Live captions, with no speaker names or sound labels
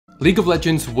League of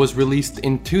Legends was released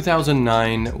in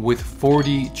 2009 with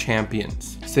 40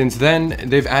 champions. Since then,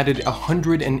 they've added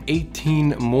 118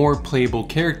 more playable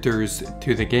characters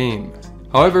to the game.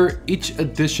 However, each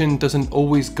edition doesn't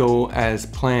always go as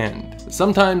planned.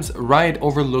 Sometimes Riot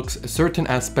overlooks certain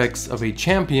aspects of a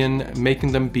champion,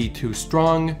 making them be too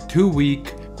strong, too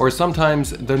weak, or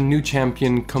sometimes the new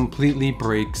champion completely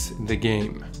breaks the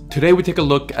game. Today we take a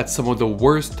look at some of the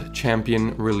worst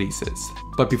champion releases.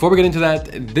 But before we get into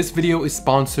that, this video is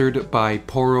sponsored by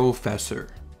Porofessor.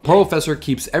 Porofessor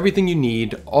keeps everything you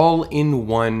need all in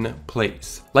one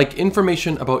place. Like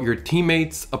information about your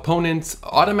teammates, opponents,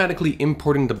 automatically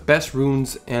importing the best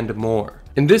runes, and more.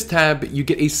 In this tab, you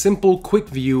get a simple quick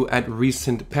view at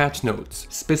recent patch notes,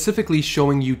 specifically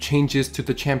showing you changes to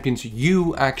the champions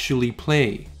you actually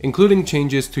play, including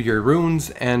changes to your runes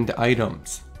and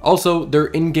items. Also, their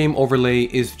in-game overlay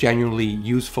is genuinely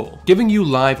useful, giving you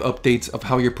live updates of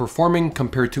how you're performing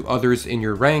compared to others in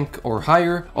your rank or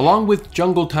higher, along with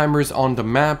jungle timers on the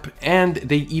map, and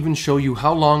they even show you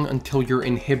how long until your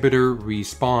inhibitor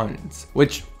respawns,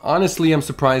 which honestly I'm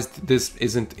surprised this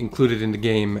isn't included in the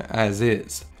game as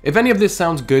is. If any of this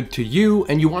sounds good to you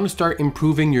and you want to start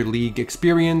improving your League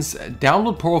experience,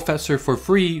 download Porofessor for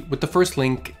free with the first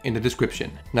link in the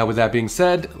description. Now with that being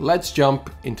said, let's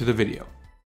jump into the video.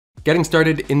 Getting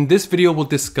started, in this video we'll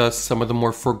discuss some of the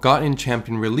more forgotten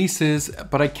champion releases,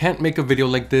 but I can't make a video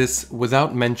like this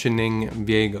without mentioning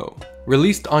Viego.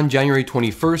 Released on January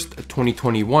 21st,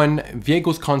 2021,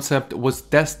 Viego's concept was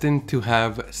destined to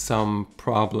have some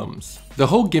problems. The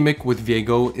whole gimmick with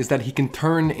Viego is that he can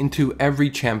turn into every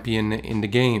champion in the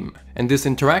game, and this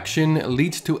interaction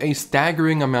leads to a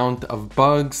staggering amount of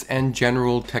bugs and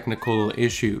general technical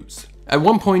issues. At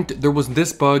one point, there was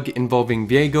this bug involving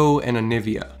Viego and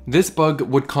Anivia. This bug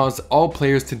would cause all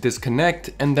players to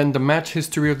disconnect, and then the match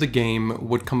history of the game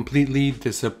would completely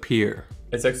disappear.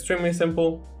 It's extremely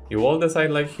simple. You all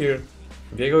decide like here,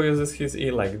 Viego uses his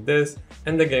E like this,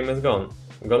 and the game is gone.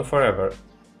 Gone forever.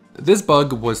 This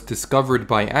bug was discovered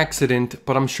by accident,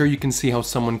 but I'm sure you can see how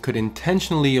someone could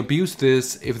intentionally abuse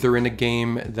this if they're in a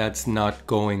game that's not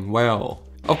going well.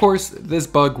 Of course, this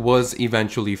bug was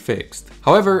eventually fixed.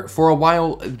 However, for a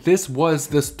while, this was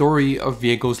the story of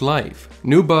Viego's life.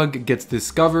 New bug gets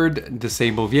discovered,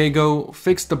 disable Viego,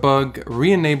 fix the bug,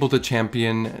 re-enable the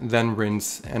champion, then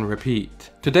rinse and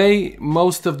repeat. Today,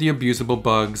 most of the abusable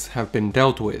bugs have been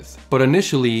dealt with, but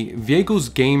initially, Viego's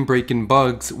game-breaking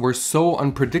bugs were so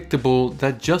unpredictable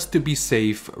that just to be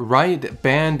safe, Riot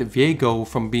banned Viego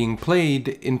from being played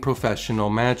in professional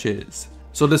matches.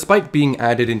 So despite being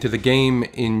added into the game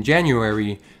in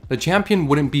January, the champion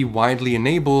wouldn't be widely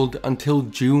enabled until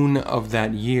June of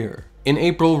that year. In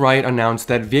April, Riot announced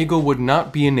that Viego would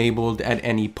not be enabled at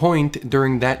any point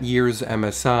during that year's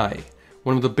MSI,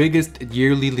 one of the biggest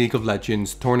yearly League of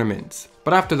Legends tournaments.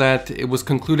 But after that, it was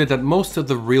concluded that most of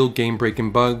the real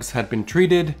game-breaking bugs had been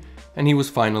treated, and he was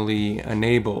finally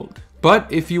enabled.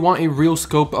 But if you want a real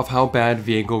scope of how bad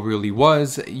Viego really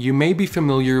was, you may be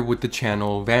familiar with the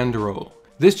channel Vanderol.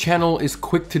 This channel is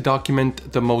quick to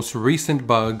document the most recent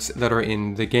bugs that are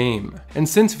in the game. And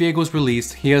since Viego's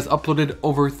release, he has uploaded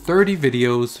over 30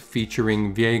 videos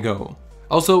featuring Viego.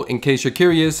 Also, in case you're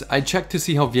curious, I checked to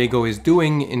see how Viego is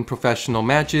doing in professional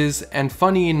matches, and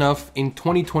funny enough, in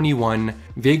 2021,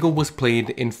 Viego was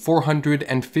played in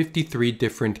 453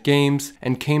 different games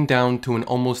and came down to an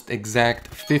almost exact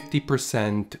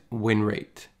 50% win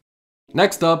rate.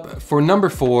 Next up, for number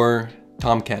 4,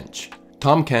 Tahm Kench.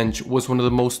 Tahm Kench was one of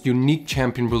the most unique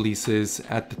champion releases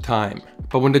at the time.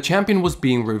 But when the champion was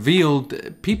being revealed,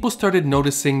 people started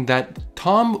noticing that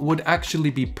Tahm would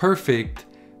actually be perfect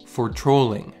for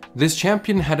trolling. This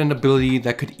champion had an ability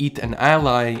that could eat an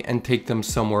ally and take them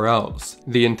somewhere else.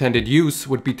 The intended use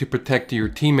would be to protect your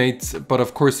teammates, but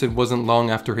of course it wasn't long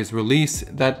after his release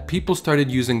that people started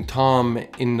using Tahm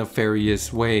in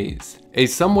nefarious ways. A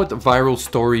somewhat viral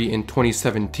story in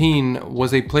 2017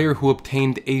 was a player who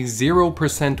obtained a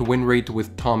 0% win rate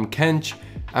with Tahm Kench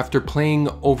after playing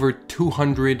over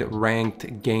 200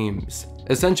 ranked games.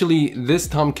 Essentially, this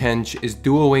Tahm Kench is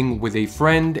duoing with a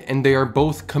friend and they are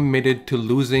both committed to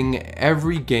losing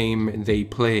every game they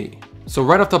play. So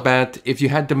right off the bat, if you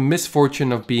had the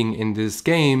misfortune of being in this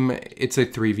game, it's a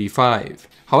 3v5.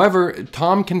 However,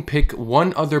 Tahm can pick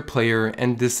one other player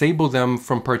and disable them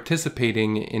from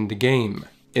participating in the game.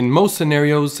 In most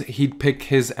scenarios, he'd pick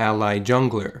his ally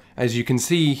jungler. As you can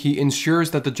see, he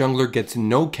ensures that the jungler gets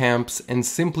no camps and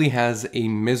simply has a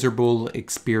miserable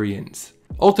experience,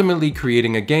 ultimately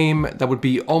creating a game that would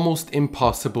be almost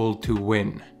impossible to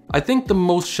win. I think the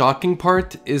most shocking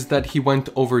part is that he went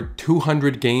over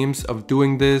 200 games of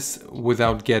doing this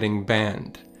without getting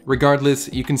banned. Regardless,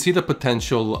 you can see the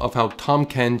potential of how Tahm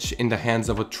Kench in the hands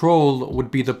of a troll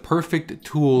would be the perfect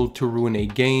tool to ruin a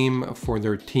game for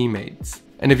their teammates.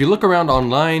 And if you look around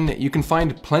online, you can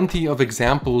find plenty of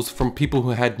examples from people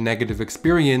who had negative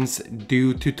experience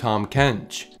due to Tahm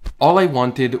Kench. All I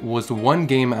wanted was one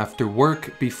game after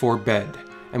work before bed.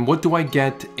 And what do I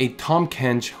get? A Tahm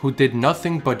Kench who did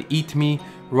nothing but eat me,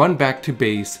 run back to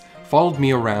base, followed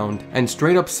me around, and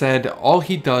straight up said all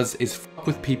he does is fuck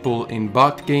with people in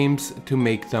bot games to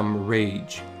make them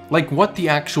rage. Like, what the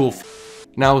actual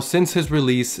Now, since his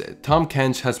release, Tahm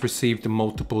Kench has received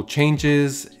multiple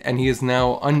changes, and he is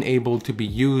now unable to be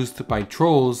used by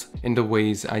trolls in the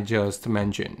ways I just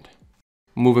mentioned.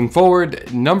 Moving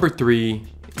forward, number 3,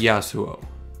 Yasuo.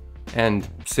 And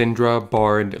Syndra,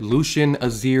 Bard, Lucian,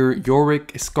 Azir,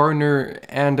 Yorick, Skarner,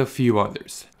 and a few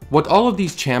others. What all of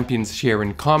these champions share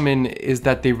in common is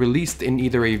that they released in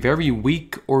either a very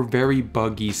weak or very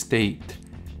buggy state.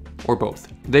 Or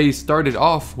both. They started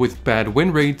off with bad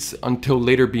win rates until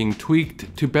later being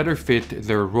tweaked to better fit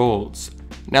their roles.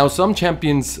 Now, some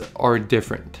champions are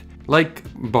different, like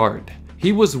Bard.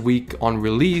 He was weak on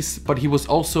release, but he was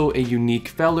also a unique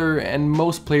feller and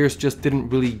most players just didn't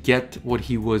really get what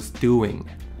he was doing.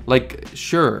 Like,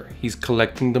 sure, he's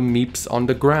collecting the meeps on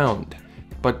the ground,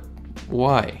 but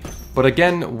why? But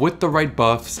again, with the right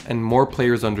buffs and more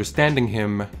players understanding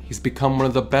him, he's become one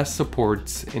of the best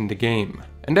supports in the game.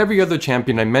 And every other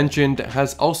champion I mentioned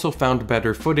has also found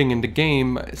better footing in the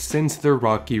game since their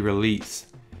rocky release.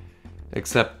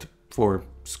 Except for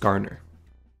Skarner.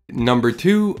 Number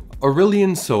 2,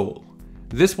 Aurelion Sol.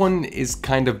 This one is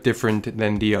kind of different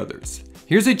than the others.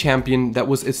 Here's a champion that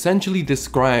was essentially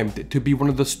described to be one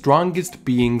of the strongest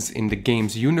beings in the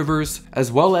game's universe,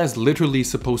 as well as literally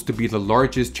supposed to be the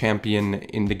largest champion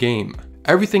in the game.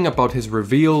 Everything about his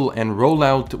reveal and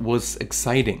rollout was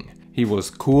exciting. He was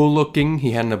cool looking,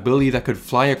 he had an ability that could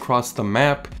fly across the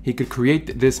map, he could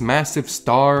create this massive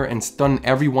star and stun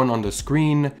everyone on the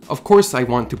screen. Of course I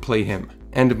want to play him,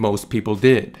 and most people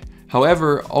did.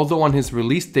 However, although on his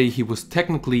release day he was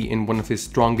technically in one of his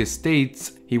strongest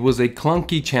states, he was a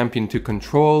clunky champion to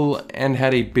control and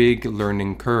had a big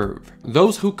learning curve.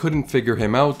 Those who couldn't figure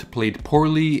him out played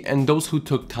poorly, and those who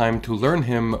took time to learn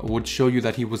him would show you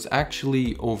that he was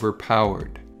actually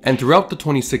overpowered. And throughout the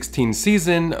 2016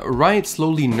 season, Riot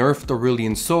slowly nerfed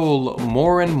Aurelion Sol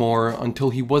more and more until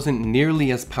he wasn't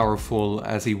nearly as powerful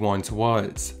as he once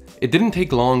was. It didn't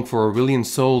take long for Aurelion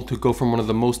Sol to go from one of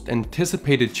the most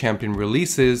anticipated champion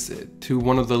releases to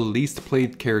one of the least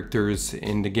played characters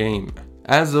in the game.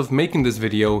 As of making this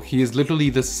video, he is literally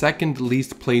the second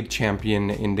least played champion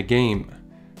in the game.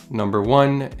 Number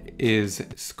 1 is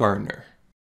Skarner.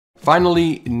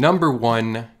 Finally, number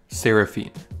 1,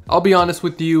 Seraphine. I'll be honest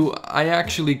with you, I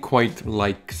actually quite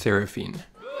like Seraphine.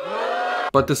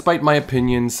 But despite my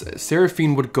opinions,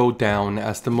 Seraphine would go down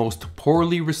as the most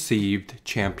poorly received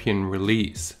champion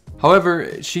release.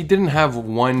 However, she didn't have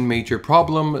one major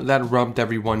problem that rubbed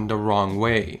everyone the wrong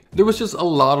way. There was just a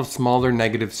lot of smaller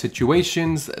negative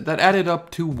situations that added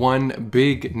up to one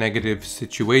big negative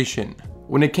situation.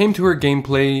 When it came to her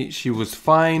gameplay, she was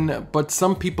fine, but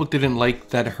some people didn't like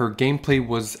that her gameplay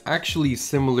was actually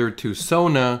similar to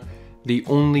Sona, the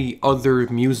only other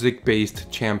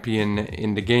music-based champion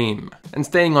in the game. And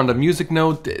staying on the music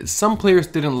note, some players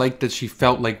didn't like that she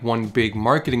felt like one big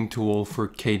marketing tool for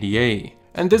KDA.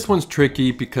 And this one's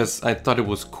tricky because I thought it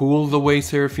was cool the way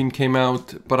Seraphine came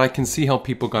out, but I can see how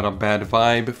people got a bad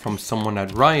vibe from someone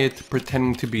at Riot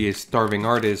pretending to be a starving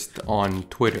artist on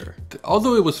Twitter.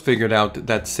 Although it was figured out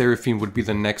that Seraphine would be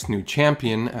the next new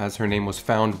champion, as her name was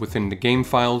found within the game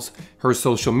files, her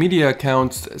social media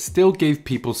accounts still gave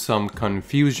people some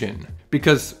confusion.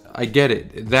 Because, I get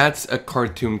it, that's a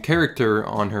cartoon character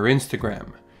on her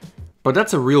Instagram. But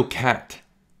that's a real cat.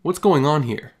 What's going on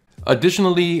here?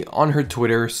 Additionally, on her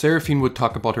Twitter, Seraphine would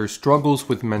talk about her struggles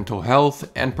with mental health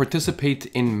and participate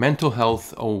in Mental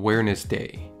Health Awareness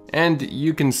Day. And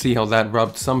you can see how that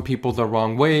rubbed some people the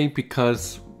wrong way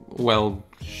because, well,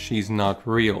 she's not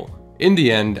real. In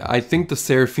the end, I think the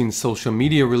Seraphine social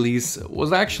media release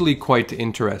was actually quite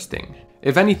interesting.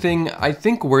 If anything, I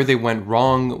think where they went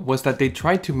wrong was that they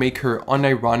tried to make her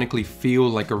unironically feel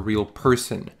like a real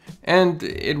person, and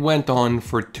it went on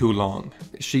for too long.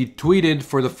 She tweeted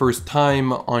for the first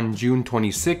time on June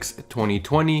 26,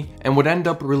 2020, and would end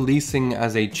up releasing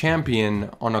as a champion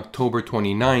on October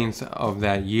 29th of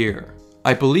that year.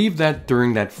 I believe that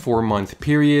during that 4-month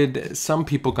period, some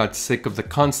people got sick of the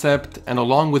concept, and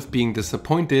along with being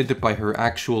disappointed by her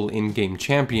actual in-game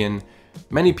champion,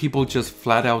 Many people just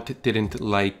flat out didn't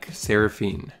like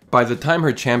Seraphine. By the time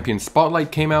her champion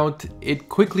spotlight came out, it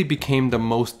quickly became the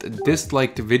most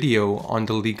disliked video on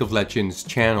the League of Legends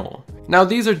channel. Now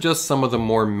these are just some of the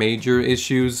more major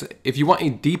issues. If you want a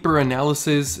deeper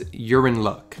analysis, you're in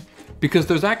luck, because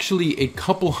there's actually a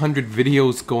couple hundred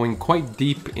videos going quite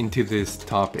deep into this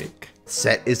topic.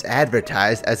 Set is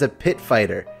advertised as a pit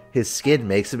fighter. His skin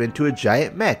makes him into a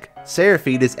giant mech.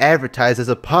 Seraphine is advertised as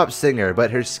a pop singer,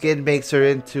 but her skin makes her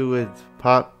into a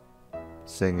pop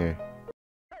singer.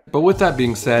 But with that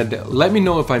being said, let me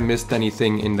know if I missed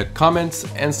anything in the comments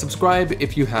and subscribe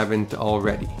if you haven't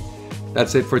already.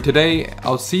 That's it for today.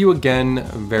 I'll see you again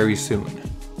very soon.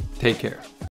 Take care.